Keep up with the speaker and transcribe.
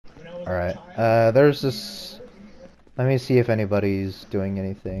Alright. There's this... Let me see if anybody's doing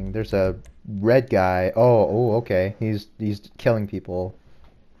anything. There's a red guy. Oh, okay. He's killing people.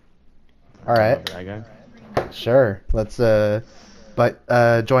 Alright. That guy. Sure. Let's,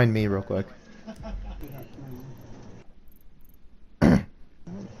 join me real quick.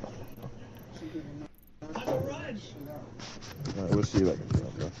 We'll see you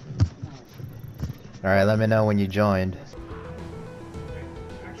Alright, let me know when you joined.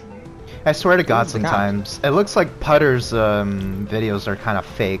 I swear to God, sometimes it looks like Putter's videos are kind of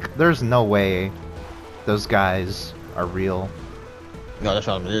fake. There's no way those guys are real. No, that's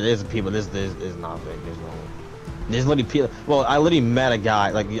not. There's people. This is not fake. There's no. There's literally people. Well, I literally met a guy.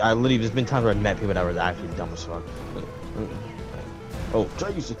 Like I literally. There's been times where I met people that were actually dumb as fuck. Oh,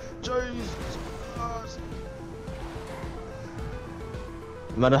 Jesus.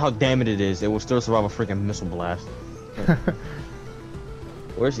 No matter how damaged it is, it will still survive a freaking missile blast.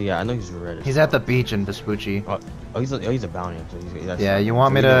 Where's he at? I know he's red. He's at the beach in Vespucci. Oh, he's a bounty. So yeah, you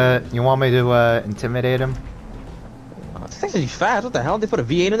want me to intimidate him? This thing's fast. What the hell? They put a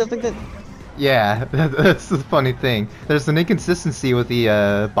V8 in that thing? Yeah, that's the funny thing. There's an inconsistency with the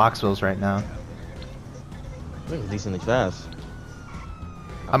Boxvilles right now. It's decently fast.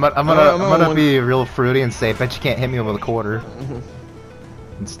 I'm gonna be real fruity and say, bet you can't hit me with a quarter.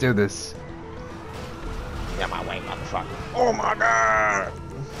 Let's do this. Get my way, motherfucker. Oh my god!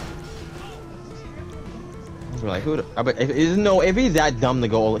 We're like, who? If he's that dumb to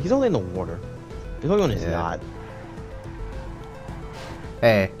go, he's only in the water. He's only on his yacht.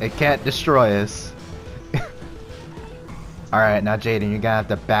 Hey, it can't destroy us. Alright, now Jaden, you're gonna have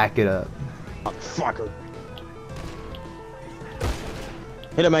to back it up. Motherfucker.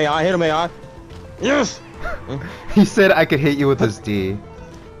 Hit him, AI, hit him, AI. Yes! He said I could hit you with his D.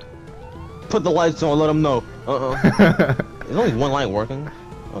 Put the lights on, let him know. There's only one light working.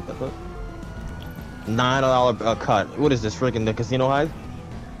 What the fuck? $9 cut. What is this, freaking the casino hide?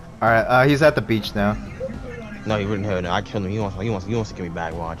 Alright, he's at the beach now. No, he wouldn't have it. I killed him. He wants to give me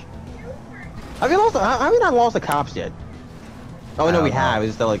back. Watch. Have we not lost the cops yet? Oh no, we have.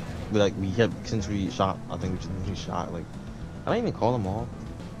 It's that like we have since we shot. I think we shot like. I don't even call them all.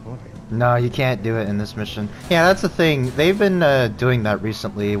 Okay. No, you can't do it in this mission. Yeah, that's the thing. They've been doing that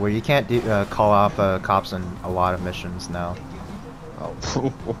recently, where you can't call off cops in a lot of missions now. Oh,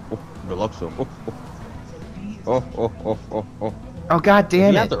 Reluxo. Oh god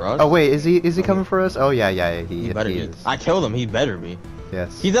damn it! Us? Oh wait, is he coming for us? Oh yeah, he better be. is. I killed him. He better be.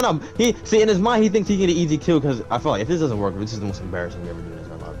 Yes. He's in see in his mind he thinks he can get an easy kill because I feel like if this doesn't work, this is the most embarrassing we ever do in his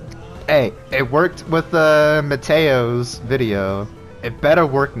life. Hey, it worked with Mateo's video. It better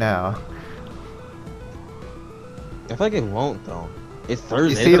work now. I feel like it won't though. It's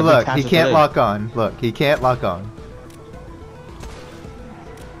Thursday. You see, look, he can't lock on. Look, he can't lock on.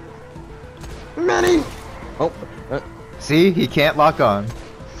 Manny. Oh. See, he can't lock on.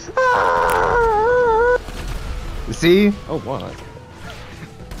 See? Oh what?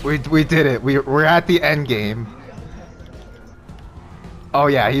 We did it. We're at the end game. Oh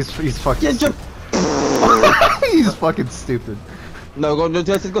yeah, he's fucking. Stupid. He's fucking stupid. No, go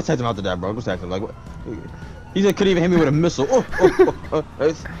text him after that, bro. Go text him. Like what? He just couldn't even hit me with a missile.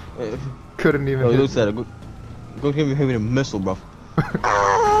 Couldn't even. Go hit me with a missile, bro.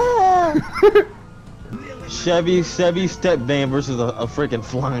 Chevy step van versus a freaking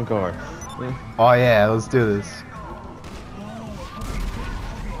flying car. Oh yeah, let's do this.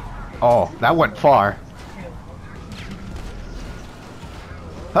 Oh, that went far.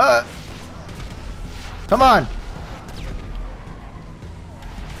 Huh? Come on.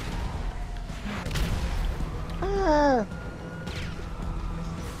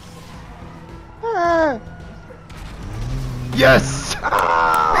 Yes!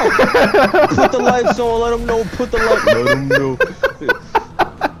 Put the lights on, let him know, let him know.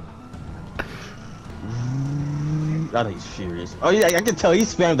 I think he's furious. Oh yeah, I can tell he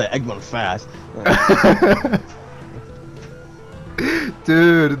spammed the Eggman fast.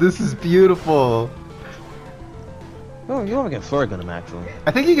 Dude, this is beautiful. Oh, you don't get flirt on him actually.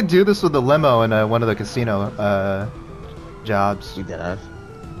 I think you could do this with the limo in one of the casino jobs. You dead ass.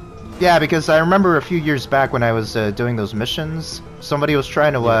 Yeah, because I remember a few years back when I was doing those missions, somebody was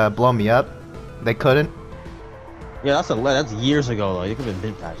trying to blow me up. They couldn't. Yeah, that's years ago though. You could have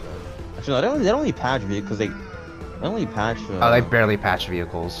been patched though. Actually, no, they don't really patch vehicles because they only patch. Oh, they barely patch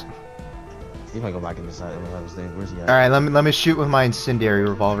vehicles. You might go back in this side. Where's he at? All right, let me shoot with my incendiary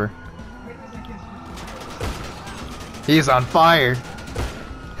revolver. He's on fire.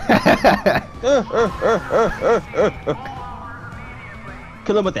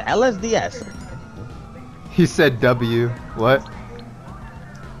 Kill him with the LSDS. He said W. What?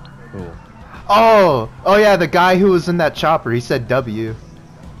 Cool. Oh yeah, the guy who was in that chopper. He said W.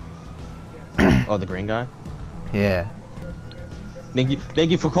 Oh, the green guy. Yeah. Thank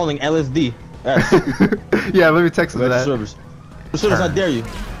you for calling LSD. Yes. Yeah, let me text him that. Service. Service, I dare you.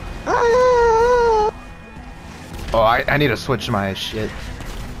 Oh, I need to switch my shit.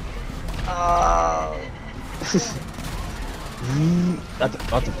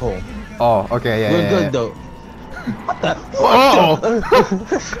 That's a pole. Oh, okay, yeah, We're yeah, good yeah. though. What the? Oh!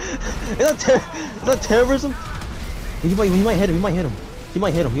 Is that terrorism? He might hit him. He might hit him. He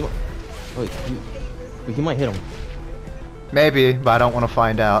might hit him. Wait, he might hit him. Maybe, but I don't want to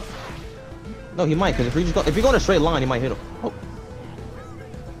find out. No, he might, because if you go in a straight line, he might hit him. Oh.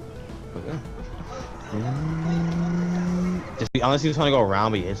 Unless he's trying to go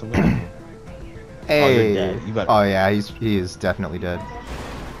around, but he hit something. Hey. Oh, you're dead. You better. Oh yeah, he is definitely dead.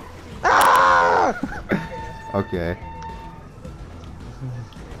 Ah! Okay.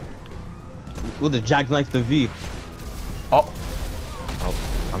 With the jackknife the V. Oh. Oh.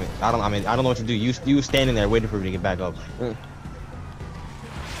 I don't know what to do. You standing there waiting for me to get back up.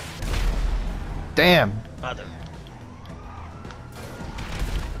 Damn. Mother.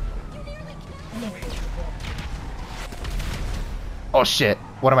 Oh shit.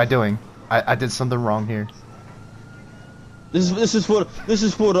 What am I doing? I did something wrong here. This is for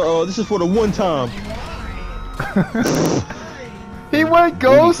the one time. He went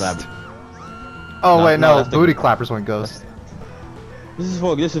ghost. Oh wait, no, that's the- booty clappers went ghost. This is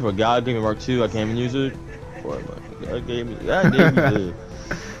for God Gave Me Mark II. I can't even use it. God gave me it.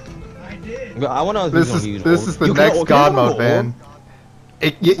 I want to. This is the next God mode, man.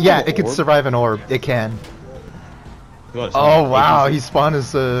 Yeah, it can survive an orb. It can. Oh wow, he spawned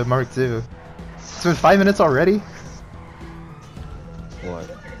his Mark II. It's been 5 minutes already. What?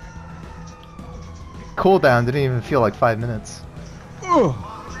 Cooldown didn't even feel like 5 minutes.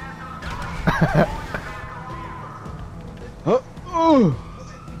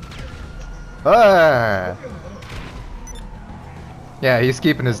 Ah. Yeah, he's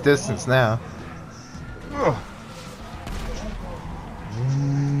keeping his distance now.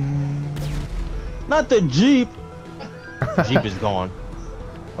 Not the Jeep. Jeep is gone.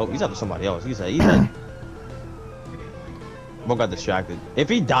 Oh, he's after somebody else. He's at. Mo got distracted. If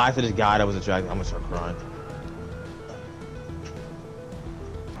he died to this guy that was distracted, I'm gonna start crying.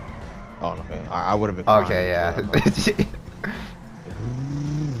 Oh, okay. I would have been crying. Okay, yeah.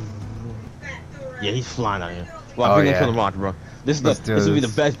 Yeah, he's flying out here. Well, Oh, we're gonna yeah. kill him off, bro. This Let's do will be the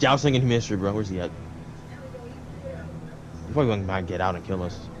this. best jousting in history, bro. Where's he at? He's probably gonna get out and kill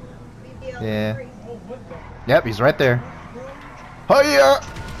us. Yeah. Yep, he's right there. Oh yeah!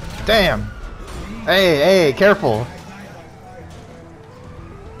 Damn! Hey, careful!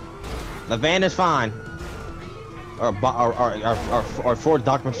 The van is fine. Our Ford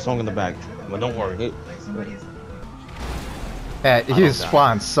documents are song in the back. But don't worry. Yeah, he's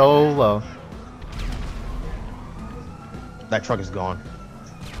flying so low. That truck is gone.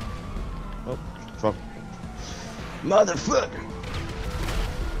 Oh, truck. Motherfucker!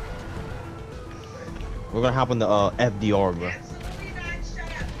 We're gonna hop on the FDR, bro.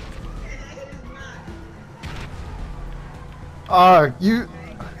 You...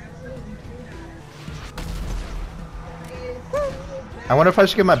 I wonder if I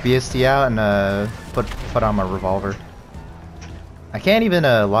should get my BST out and put on my revolver. I can't even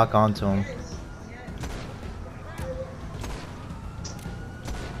lock onto him.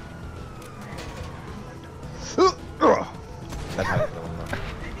 That's how it's going, bro.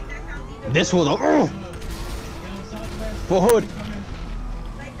 This will though. Full hood.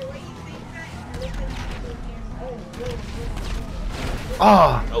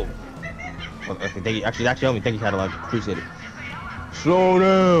 Oh! Oh. Okay, thank you. Actually, help me. Thank you, Cadillac. Appreciate it. Slow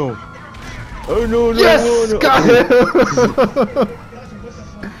down. I know no Yes! wanna. Got him!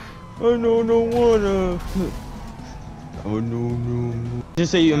 I know no wanna. Oh no.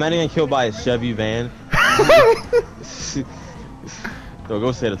 Just say you imagine getting killed by a Chevy van. So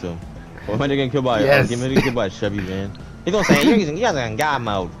go say that to him. Well, imagine getting killed by a Chevy van. He's gonna say you're using God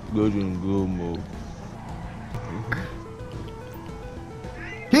mode. Good mode.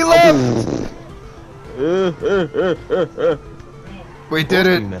 He left! We did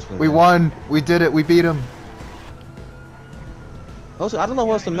it! We won! We did it! We beat him! Also, I don't know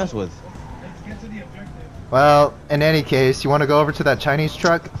what else to mess with. Well, in any case, you want to go over to that Chinese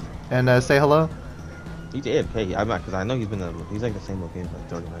truck and say hello? He's AFK. I'm not, because I know he's like the same location for like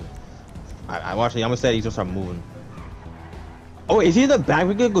 30 minutes. I'm gonna say he's gonna start moving. Oh, is he in the back?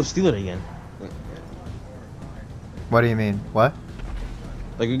 We're gonna go steal it again. What do you mean? What?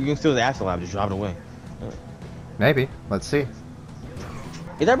 Like, you can steal the Axle Lab, just drive it away. Maybe. Let's see.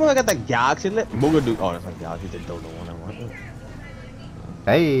 Is that boy got that Galaxy lit? Mooga do. Oh, that's not Galaxy. They don't know one I want.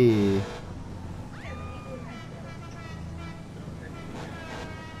 Hey.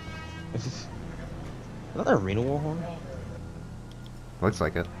 Is that a Arena War horn? Looks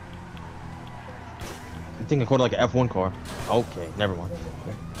like it. I think I called it like an F1 car. Okay, never mind.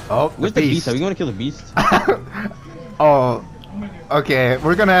 Oh, Where's the beast? Are we going to kill the beast? Oh, okay.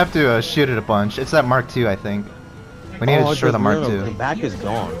 We're gonna have to shoot it a bunch. It's that Mark II, I think. We need to destroy the Mark II. The back is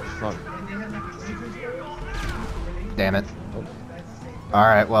gone. Fuck. Damn it.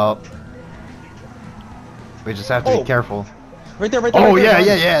 Alright, well. We just have to be careful. Right there, right there. Oh, right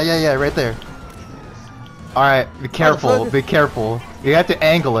there, yeah, right there. Alright, be careful, be careful. You have to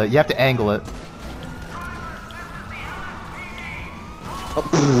angle it, you have to angle it.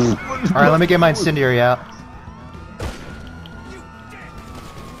 Alright, let me get my incendiary out.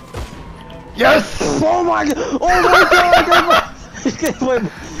 Yes! Oh my god! Oh my god!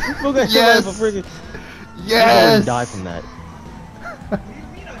 Yes! Yes! Die from that.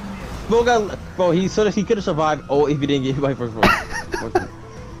 Bro, he could have survived. Oh, if he didn't get hit by first one.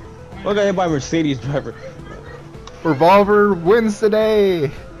 Got hit by Mercedes driver. Revolver wins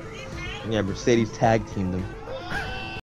today. Yeah, Mercedes tag teamed him.